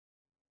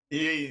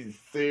He's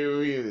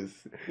serious.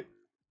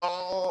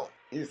 Oh,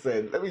 he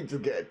said, let me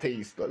just get a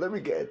taster. Let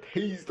me get a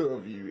taster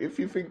of you if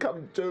you think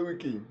I'm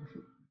joking.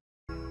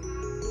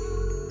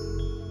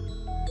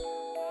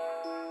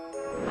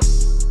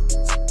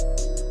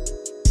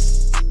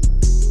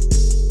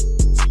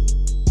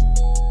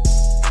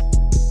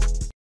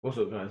 What's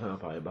up guys,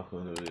 ANIPLY back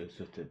on the video.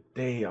 So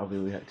today I'll be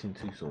reacting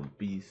to some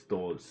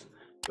Beastars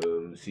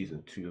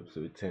season 2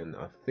 episode 10.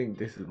 I think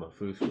this is my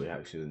first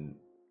reaction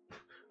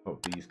of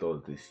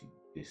Beastars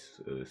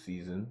this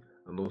season,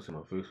 and also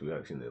my first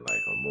reaction in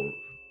like a month.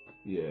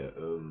 Yeah,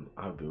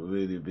 I've been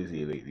really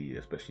busy lately,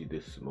 especially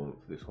this month,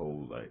 this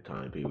whole like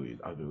time period.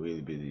 I've been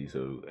really busy,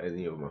 so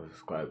any of my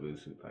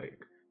subscribers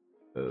like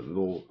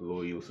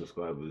loyal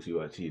subscribers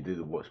who actually did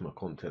watch my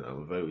content,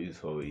 I'm very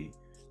sorry.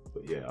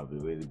 But yeah, I've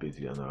been really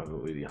busy and I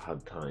haven't really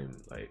had time,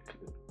 like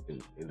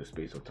in the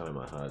space of time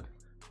I had,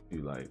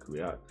 to like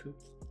react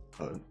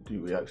and do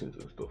reactions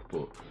and stuff.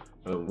 But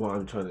what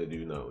I'm trying to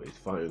do now is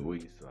find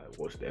ways to like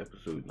watch the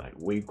episode like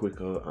way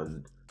quicker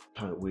and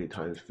way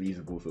times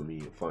feasible for me,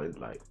 and find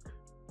like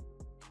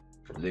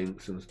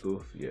links and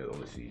stuff. Yeah,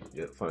 obviously,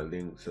 yeah, find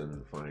links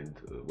and find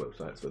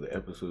websites for the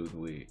episode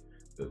where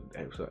the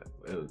episode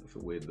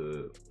where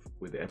the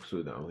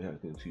episode that I'm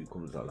reacting to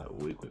comes out like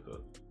way quicker.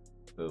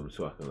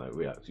 So I can like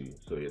react to.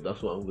 So yeah,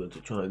 that's what I'm going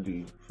to try and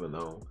do for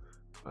now.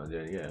 And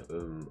then yeah,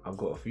 I've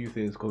got a few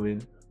things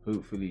coming.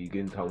 Hopefully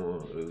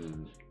Gintama,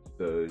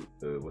 the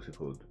what's it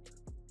called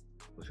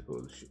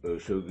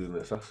Shogun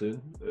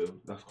Assassin,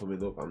 that's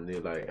coming up. I'm near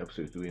like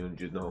episode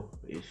 300 now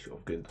ish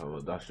of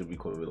Gintama. That should be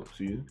coming up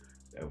soon.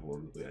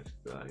 Everyone reacts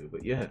to that.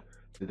 But yeah,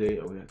 today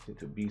I'm reacting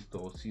to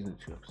Beastars season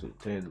 2 episode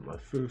 10. My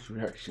first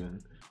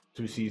reaction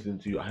to season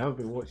 2. I have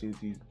been watching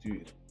season 2,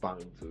 it's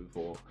bang so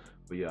far,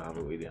 but yeah, I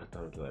haven't really had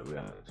time to like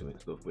react to it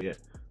and stuff. But yeah,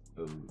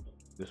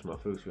 this is my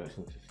first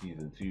reaction to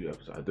season 2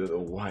 episode. I don't know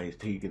why it's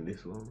taking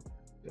this long,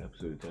 the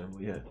episode 10,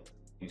 but yeah,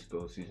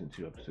 Beastars season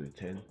 2 episode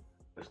 10.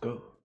 Let's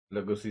go.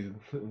 Legosi's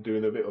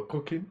doing a bit of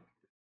cooking.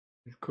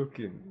 He's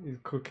cooking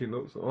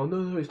up. Oh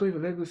no, it's not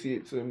even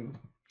Legosi.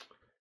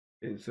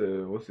 It's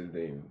what's his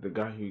name? The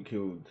guy who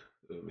killed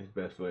his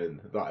best friend.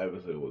 That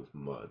episode was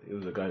mad. It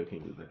was the guy who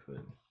killed his best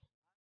friend.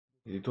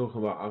 You're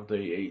talking about after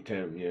he ate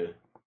Tem, yeah.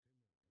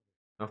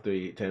 After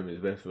he ate Tem, his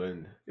best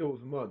friend. It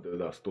was mad though,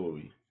 that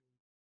story.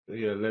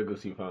 Yeah,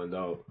 Legosi found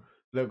out.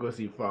 And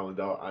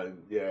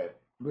yeah,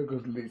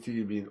 Legosi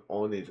literally been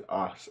on his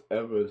ass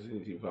ever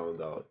since he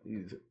found out.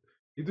 He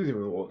doesn't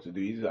even know what to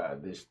do. He's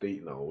at this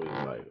state now where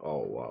he's like,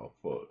 oh wow,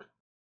 fuck.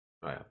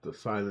 I have to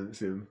silence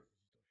him.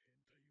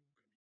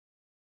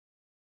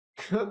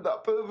 And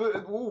that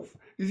perverted wolf.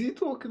 Is he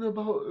talking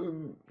about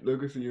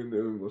Legosi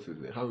and what's his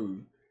name?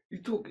 Haru?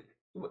 He's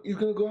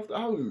gonna go after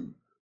Haru.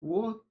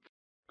 What?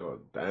 God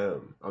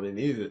damn. I mean,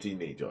 he's a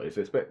teenager. It's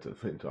expected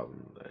for him to have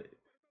like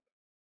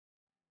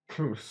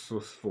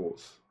sus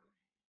thoughts.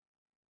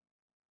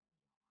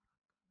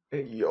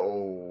 Hey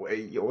yo,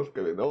 what's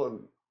going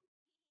on?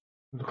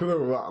 Look at her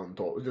rat on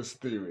top, just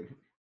staring.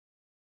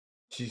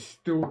 She's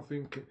still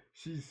thinking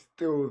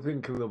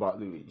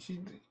about Louis. She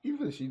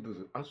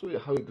doesn't. I swear,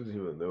 Harry doesn't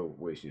even know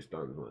where she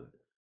stands, man.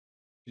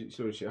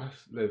 So she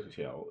asks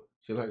Legosi out.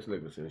 She likes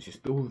Legosi, and she's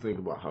still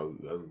thinking about how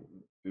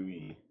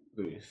Louis.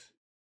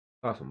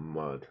 That's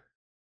mad.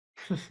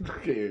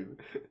 Look at him.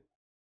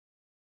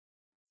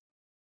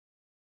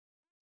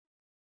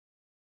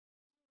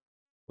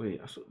 Wait,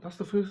 that's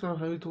the first time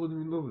Harry told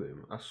him he loved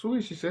him. I swear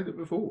she said it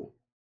before.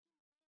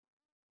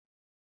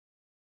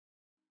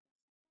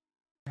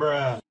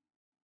 Bruh.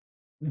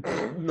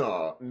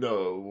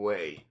 No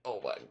way. Oh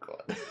my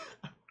god.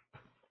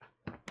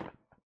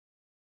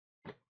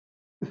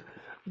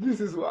 This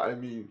is what I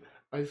mean.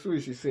 I swear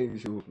she's saying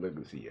she loves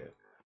Legacy, yeah.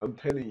 I'm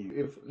telling you,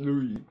 if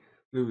Louis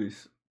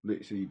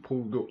literally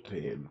pulled up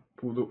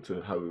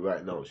to Harry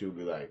right now, she'll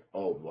be like,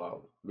 oh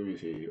wow, Louis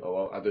here. Oh,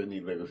 well, I don't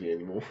need Legacy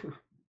anymore.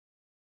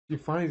 She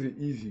finds it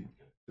easy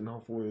to now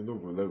fall in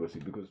love with Legacy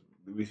because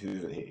Louis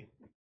isn't here.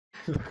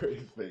 Look at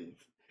his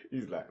face.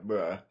 He's like,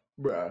 bruh.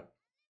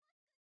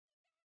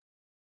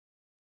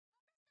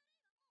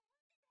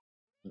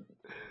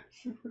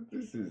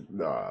 This is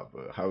nah,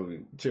 but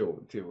Harry,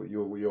 chill.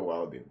 You're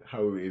wilding.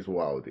 Harry is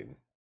wilding.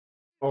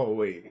 Oh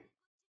wait.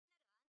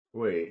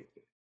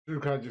 This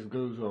guy just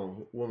goes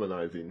on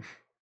womanizing,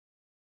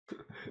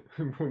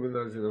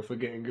 womanizing and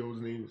forgetting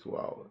girls' names.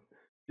 Wow,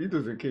 he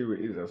doesn't care what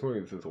it is as long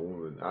as it's a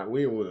woman.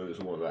 We all know it's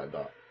one like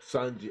that.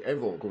 Sanji,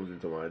 everyone comes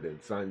into my head. Then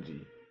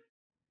Sanji.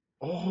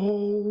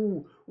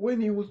 Oh,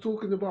 when he was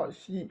talking about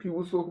sheep, he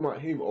was talking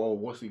about him. Oh,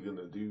 what's he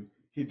gonna do?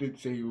 He did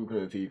say he was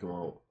gonna take him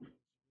out.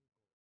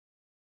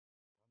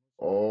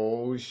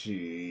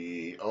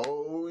 She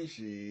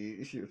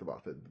was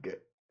about to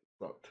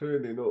start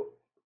turning up.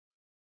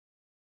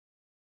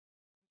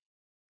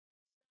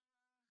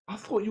 I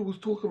thought you was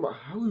talking about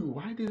Haru.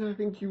 Why did I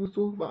think you was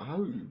talking about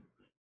Haru?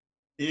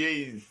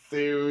 He's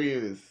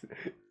serious.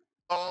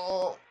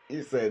 Oh,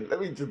 he said, let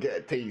me just get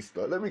a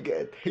taster. Let me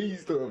get a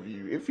taster of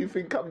you if you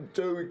think I'm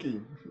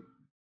joking.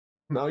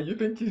 Now you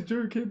think he's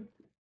joking?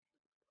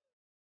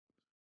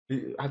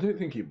 I don't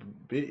think he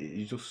bit it.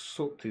 He just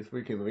sucked his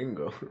freaking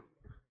finger.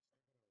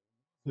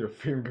 Your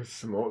finger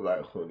smelled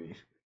like honey.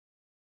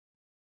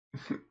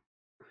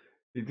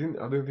 He didn't.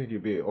 I don't think he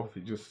bit it off.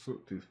 He just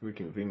sucked his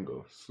freaking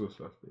finger. So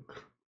sarcastic.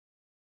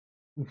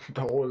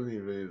 That wasn't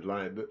even his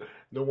line.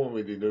 No one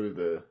really knows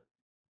the.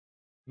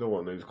 No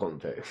one knows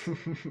context.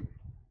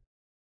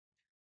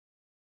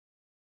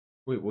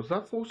 Wait, was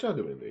that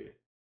foreshadowing there?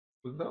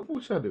 Was that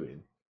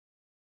foreshadowing?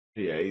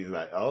 Yeah, he's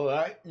like, all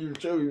right, you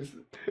chose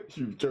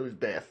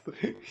death.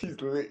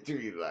 He's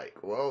literally like,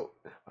 well,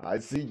 I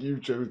see you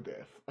chose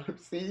death. I'm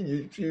seeing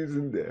you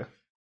choosing death.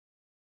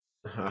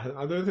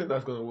 I don't think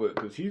that's gonna work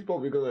because he's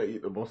probably gonna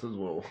eat the boss as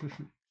well.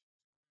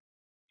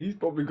 He's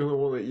probably gonna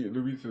want to eat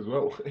Luis as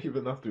well,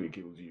 even after he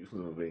kills you.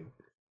 Sort of thing.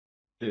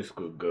 This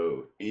could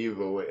go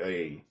either way.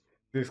 Hey,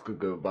 this could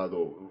go bad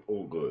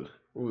or good.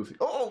 We'll see.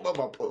 Oh, my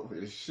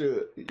perfect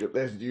shit.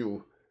 Let's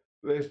duel.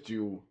 Let's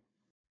duel.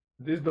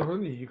 There's the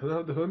honey. You can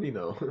have the honey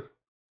now.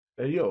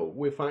 Hey, yo,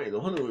 we're fighting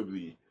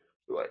honorably.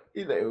 Like,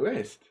 in a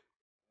rest.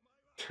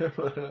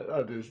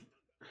 I just.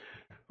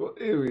 Well,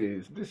 here it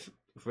is. This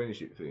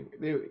friendship thing.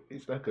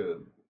 It's like a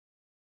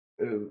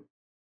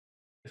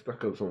it's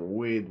like some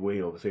weird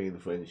way of saying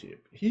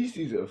friendship. He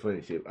sees it as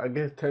friendship. I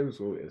guess Tem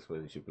saw it as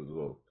friendship as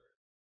well.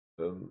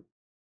 Um,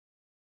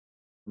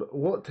 but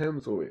what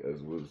Tem saw it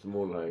as was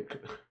more like,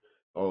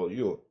 oh,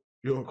 you're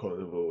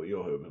carnivore,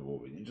 you're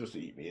herbivore, you just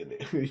eat me in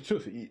it. You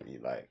just eat me.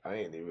 Like I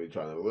ain't even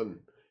trying to run.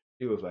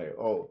 He was like,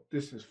 oh,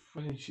 this is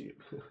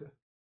friendship.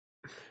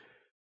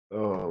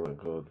 Oh my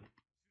god.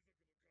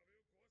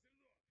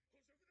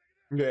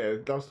 Yeah,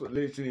 that's what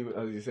literally,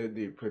 as you said,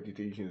 the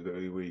accreditation is the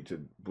only way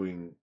to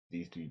bring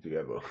these two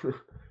together.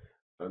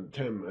 And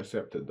Tem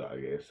accepted that, I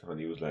guess, and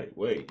he was like,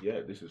 "Wait, yeah,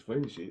 this is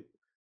friendship,"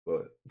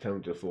 but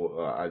Tem just thought,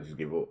 "I just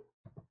give up."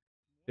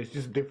 It's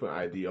just different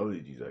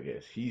ideologies, I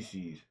guess. He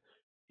sees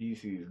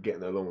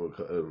getting along with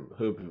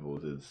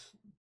herbivores as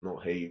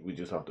not, hey, we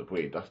just have to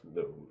pray.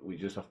 We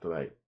just have to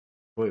like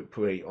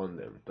prey on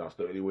them. That's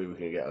the only way we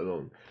can get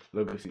along.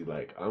 Legacy,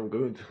 like, I'm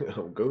going to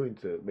I'm going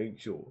to make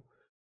sure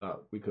that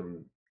we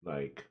can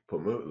like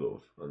promote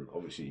love and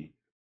obviously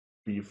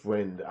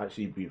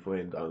actually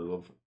befriend and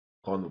love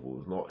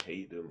carnivores, not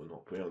hate them and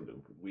not prey on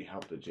them. We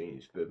have to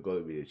change. There's got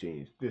to be a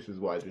change. This is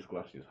why this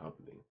clash is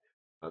happening,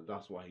 and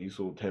that's why he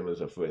saw Tem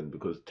as a friend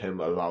because Tem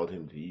allowed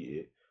him to eat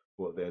it.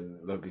 But then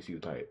Legacy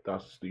was like,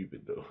 "That's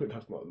stupid, though.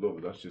 That's not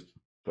love. That's just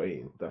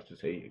praying. That's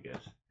just hate, I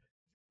guess."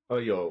 Oh,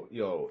 yo,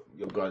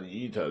 God, you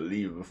need to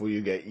leave before you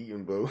get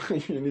eaten, bro.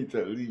 You need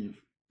to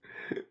leave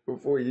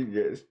before you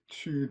get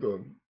chewed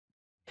on.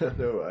 I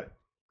know, right?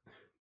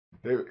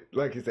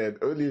 Like you said,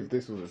 only if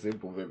this was a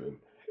simple villain.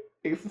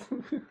 If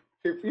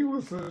if he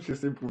was such a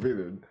simple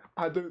villain,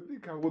 I don't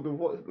think I would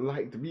have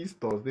liked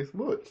Beastars this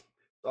much.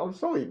 I'm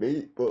sorry,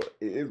 mate, but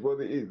it is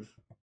what it is.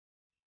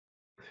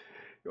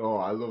 Oh,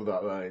 I love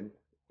that line.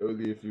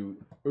 Only if you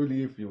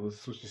was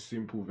such a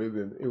simple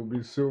villain, it would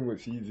be so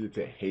much easier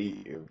to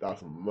hate him.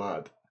 That's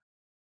mad.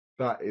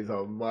 That is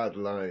a mad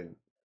line.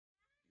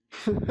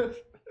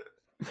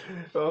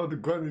 Oh, the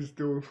gun is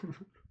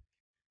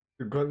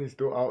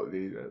still out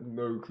there.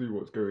 No clue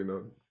what's going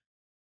on.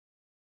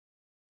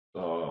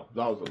 Oh,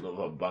 that was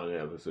another bang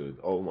episode.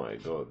 Oh my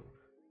god.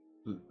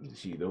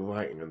 See, the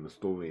writing and the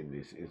story in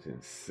this is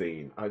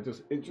insane.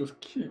 It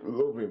just keep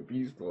loving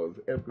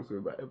Beastars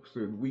episode by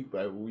episode, week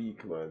by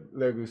week, man.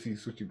 Legacy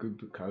is such a good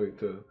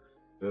character.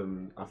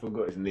 I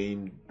forgot his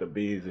name. The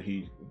Bear is a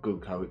huge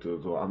good character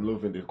as well. I'm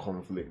loving the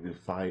conflict, the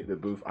fight, the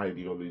both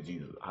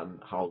ideologies and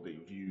how they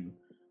view.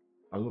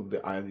 I love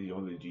the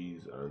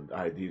ideologies and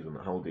ideas on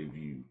how they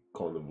view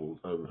carnivores,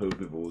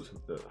 herbivores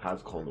that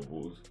has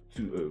carnivores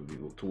to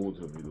herbivores, towards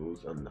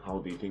herbivores, and how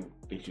they think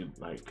they should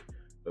like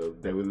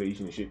their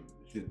relationship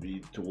should be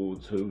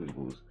towards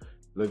herbivores.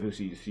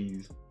 Legacy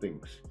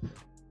thinks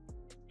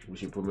we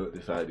should promote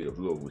this idea of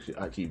love. We should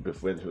actually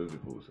befriend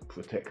herbivores,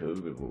 protect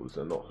herbivores,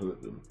 and not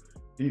hurt them.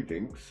 He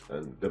thinks,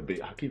 and the bear,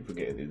 I keep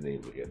forgetting his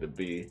name, but yeah, the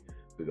bear,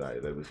 the guy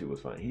Legacy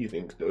was fine. He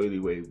thinks the only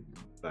way,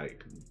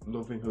 like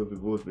loving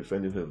herbivores,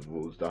 befriending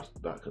herbivores,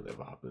 that can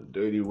never happen.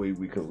 The only way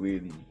we can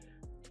really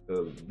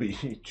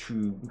be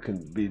true, we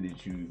can really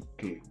true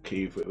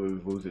care for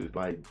herbivores is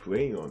by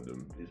preying on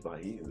them, is by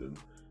eating them,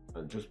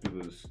 and just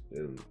because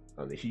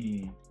and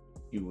he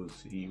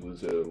was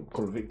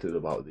convicted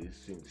about this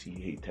since he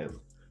hate Tem.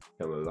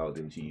 Tem allowed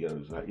him to eat and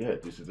was like, yeah,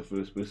 this is the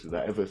first person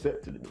that ever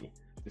accepted me.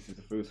 This is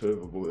the first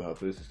herbivore that I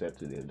first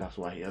accepted him. That's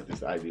why he has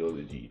this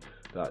ideology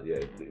that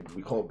yeah,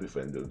 we can't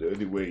befriend them. The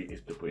only way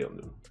is to prey on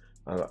them.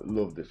 And I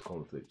love this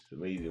conflict. It's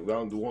amazing.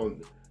 Round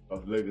one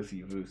of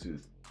Legacy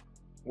versus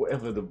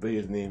whatever the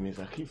bear's name is.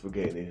 I keep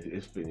forgetting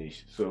it's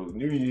finished. So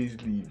New Year's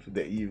Eve,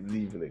 they're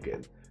leaving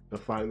again. The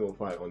final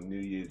fight on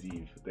New Year's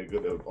Eve. They're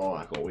gonna. Oh,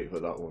 I can't wait for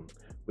that one.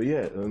 But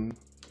yeah,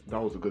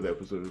 that was a good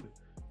episode.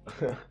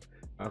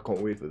 I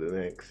can't wait for the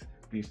next.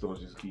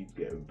 Beastars just keep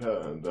getting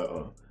better and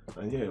better.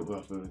 And yeah,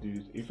 without further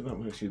ado, if you're not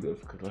make sure you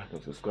like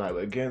and subscribe.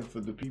 Again, for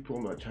the people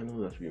on my channel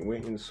that's been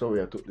waiting,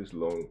 sorry I took this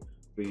long.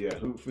 But yeah,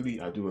 hopefully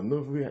I do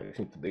another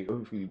reaction today.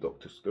 Hopefully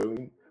Dr.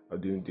 Stone. I'm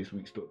doing this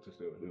week's Doctor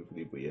Stone,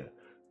 hopefully. But yeah,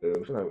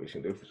 so now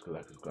wishing, don't forget to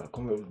like, subscribe,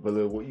 comment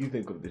below what you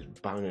think of this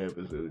banger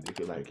episode. If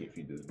you like it, if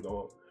you do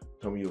not,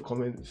 tell me your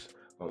comments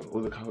on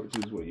all the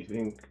characters, what you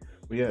think.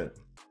 But yeah,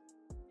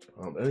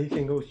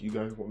 anything else you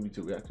guys want me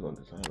to react to on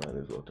the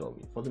timeline as well, tell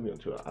me. Follow me on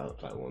Twitter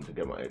 @ANIPLY1 to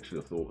get my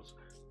extra thoughts.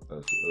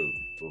 Over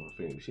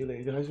things. See you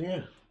later, guys.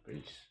 Yeah,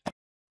 peace.